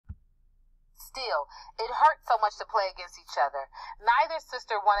Still, it hurt so much to play against each other. Neither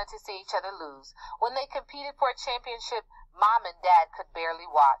sister wanted to see each other lose. When they competed for a championship, Mom and Dad could barely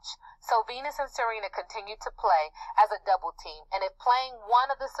watch. So Venus and Serena continued to play as a double team, and if playing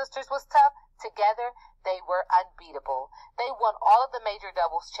one of the sisters was tough, together they were unbeatable. They won all of the major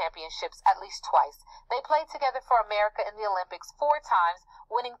doubles championships at least twice. They played together for America in the Olympics 4 times,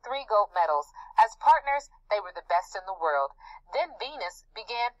 winning 3 gold medals. As partners, they were the best in the world. Then Venus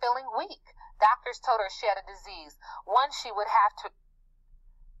began feeling weak. Doctors told her she had a disease, one she would have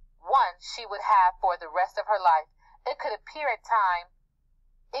for the rest of her life. It could appear at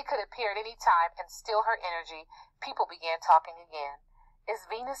any time and steal her energy. People began talking again. Is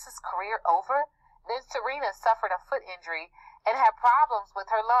Venus's career over? Then Serena suffered a foot injury and had problems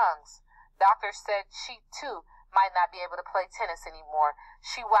with her lungs. Doctors said she, too, might not be able to play tennis anymore.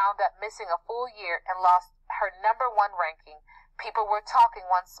 She wound up missing a full year and lost her #1 ranking. People were talking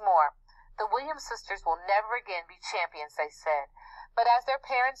once more. The Williams sisters will never again be champions, they said. But as their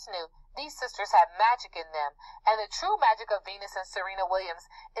parents knew, these sisters had magic in them, and the true magic of Venus and Serena Williams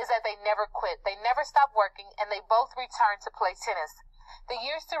is that they never quit, they never stopped working, and they both returned to play tennis. The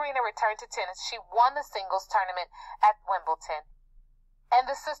year Serena returned to tennis, she won the singles tournament at Wimbledon, and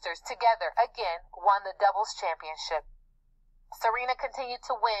the sisters together again won the doubles championship. Serena continued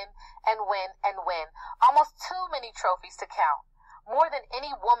to win and win and win, almost too many trophies to count, more than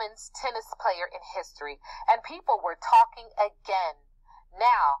any women's tennis player in history, and people were talking again.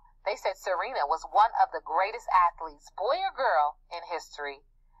 Now, they said Serena was one of the greatest athletes, boy or girl, in history.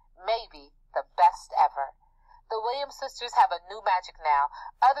 Maybe the best ever. The Williams sisters have a new magic now.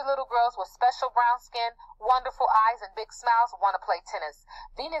 Other little girls with special brown skin, wonderful eyes, and big smiles want to play tennis.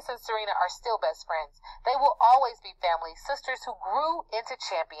 Venus and Serena are still best friends. They will always be family, sisters who grew into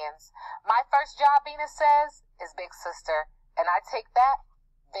champions. My first job, Venus says, is big sister, and I take that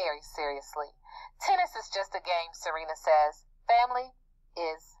very seriously. Tennis is just a game, Serena says. Family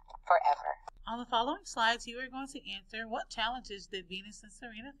is forever. On the following slides, you are going to answer what challenges did Venus and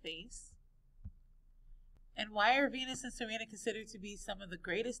Serena face, and why are Venus and Serena considered to be some of the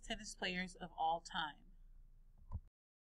greatest tennis players of all time?